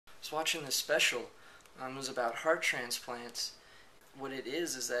was watching this special. It was about heart transplants. What it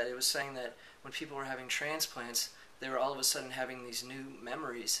is that it was saying that when people were having transplants, they were all of a sudden having these new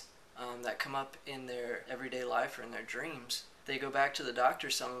memories that come up in their everyday life or in their dreams. They go back to the doctor,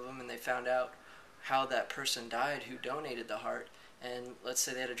 some of them, and they found out how that person died who donated the heart. And let's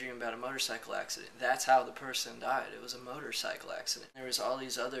say they had a dream about a motorcycle accident. That's how the person died. It was a motorcycle accident. There was all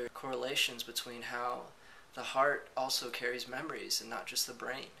these other correlations between how the heart also carries memories and not just the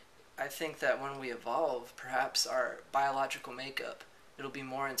brain. I think that when we evolve, perhaps our biological makeup, it'll be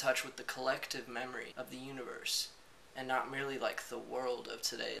more in touch with the collective memory of the universe and not merely like the world of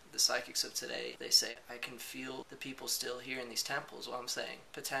today. The psychics of today, they say, I can feel the people still here in these temples. Well, I'm saying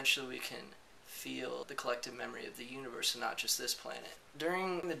potentially we can feel the collective memory of the universe and not just this planet.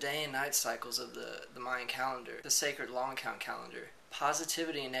 During the day and night cycles of the Mayan calendar, the sacred long count calendar,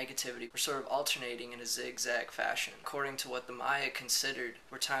 positivity and negativity were sort of alternating in a zigzag fashion, according to what the Maya considered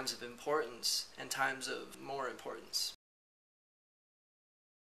were times of importance and times of more importance.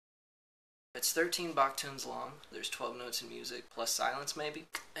 It's 13 Baktuns long, there's 12 notes in music, plus silence maybe,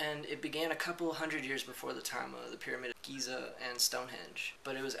 and it began a couple hundred years before the time of the Pyramid of Giza and Stonehenge,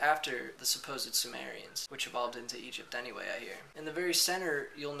 but it was after the supposed Sumerians, which evolved into Egypt anyway, I hear. In the very center,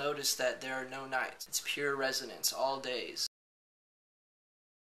 you'll notice that there are no nights. It's pure resonance, all days.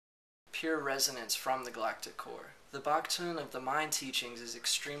 Pure resonance from the galactic core. The Baktun of the Mayan teachings is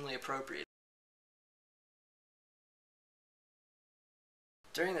extremely appropriate.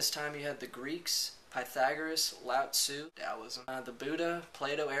 During this time you had the Greeks, Pythagoras, Lao Tzu, Taoism, the Buddha,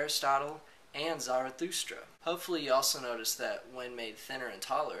 Plato, Aristotle, and Zarathustra. Hopefully you also notice that when made thinner and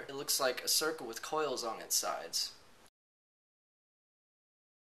taller, it looks like a circle with coils on its sides.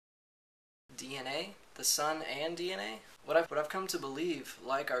 DNA? The sun and DNA? What I've come to believe,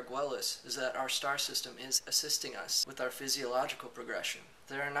 like Arguelles, is that our star system is assisting us with our physiological progression.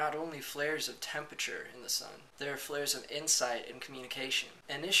 There are not only flares of temperature in the sun, there are flares of insight and communication.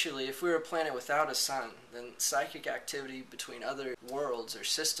 Initially, if we were a planet without a sun, then psychic activity between other worlds or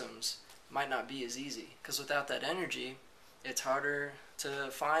systems might not be as easy, because without that energy, it's harder to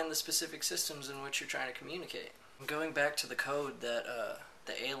find the specific systems in which you're trying to communicate. Going back to the code that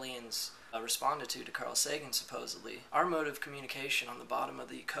the aliens responded to Carl Sagan, supposedly, our mode of communication on the bottom of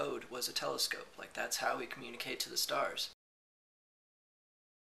the code was a telescope. Like, that's how we communicate to the stars.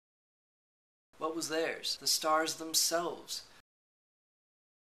 What was theirs? The stars themselves.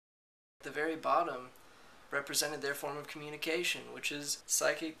 The very bottom represented their form of communication, which is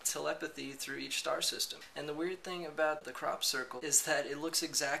psychic telepathy through each star system. And the weird thing about the crop circle is that it looks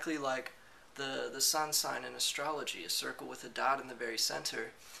exactly like the sun sign in astrology, a circle with a dot in the very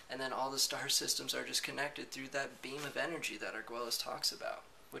center, and then all the star systems are just connected through that beam of energy that Arguelles talks about,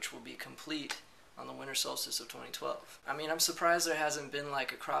 which will be complete on the winter solstice of 2012. I mean, I'm surprised there hasn't been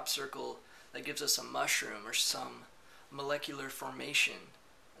like a crop circle that gives us a mushroom or some molecular formation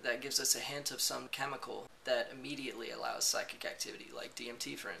that gives us a hint of some chemical that immediately allows psychic activity, like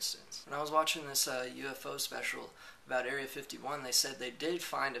DMT for instance. When I was watching this UFO special about Area 51, they said they did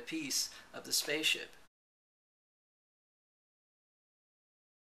find a piece of the spaceship.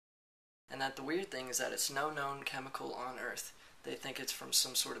 And that the weird thing is that it's no known chemical on Earth. They think it's from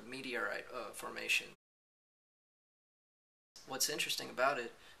some sort of meteorite formation. What's interesting about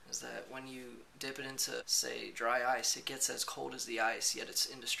it is that when you dip it into, say, dry ice, it gets as cold as the ice, yet it's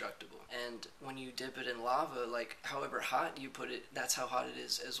indestructible. And when you dip it in lava, like, however hot you put it, that's how hot it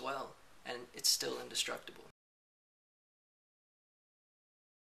is as well. And it's still indestructible.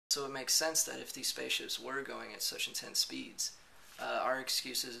 So it makes sense that if these spaceships were going at such intense speeds, our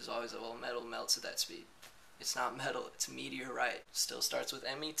excuses is always, well, metal melts at that speed. It's not metal, it's meteorite. Still starts with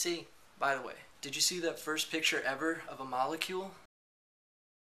MET. By the way, did you see that first picture ever of a molecule?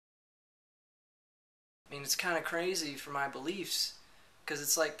 I mean, it's kind of crazy for my beliefs, because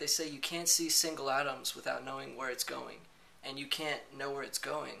it's like they say you can't see single atoms without knowing where it's going, and you can't know where it's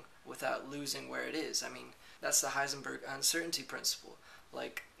going without losing where it is. I mean, that's the Heisenberg uncertainty principle.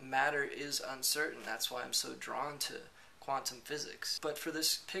 Like, matter is uncertain. That's why I'm so drawn to quantum physics. But for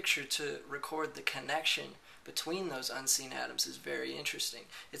this picture to record the connection between those unseen atoms is very interesting.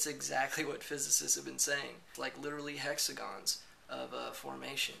 It's exactly what physicists have been saying, like literally hexagons of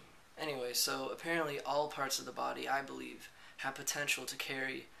formation. Anyway, so apparently all parts of the body, I believe, have potential to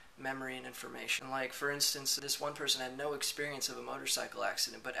carry memory and information. Like, for instance, this one person had no experience of a motorcycle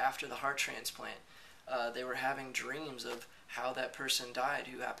accident, but after the heart transplant, they were having dreams of how that person died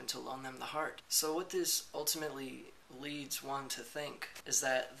who happened to loan them the heart. So what this ultimately leads one to think is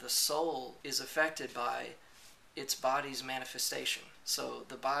that the soul is affected by its body's manifestation. So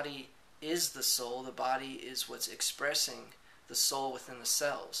the body is the soul, the body is what's expressing the soul within the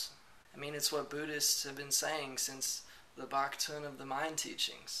cells. I mean, it's what Buddhists have been saying since the Baktun of the Mayan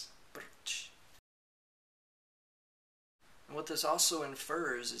teachings. And what this also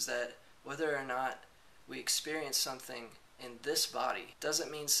infers is that whether or not we experience something in this body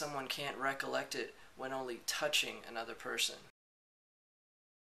doesn't mean someone can't recollect it when only touching another person.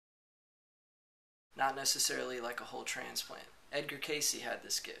 Not necessarily like a whole transplant. Edgar Cayce had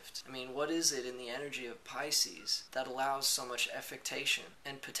this gift. I mean, what is it in the energy of Pisces that allows so much affectation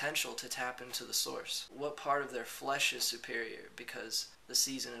and potential to tap into the source? What part of their flesh is superior because the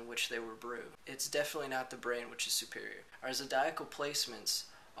season in which they were brewed? It's definitely not the brain which is superior. Our zodiacal placements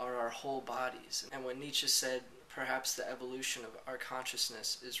are our whole bodies. And when Nietzsche said perhaps the evolution of our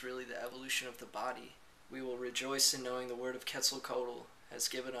consciousness is really the evolution of the body, we will rejoice in knowing the word of Quetzalcoatl has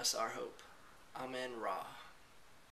given us our hope. Amen Ra.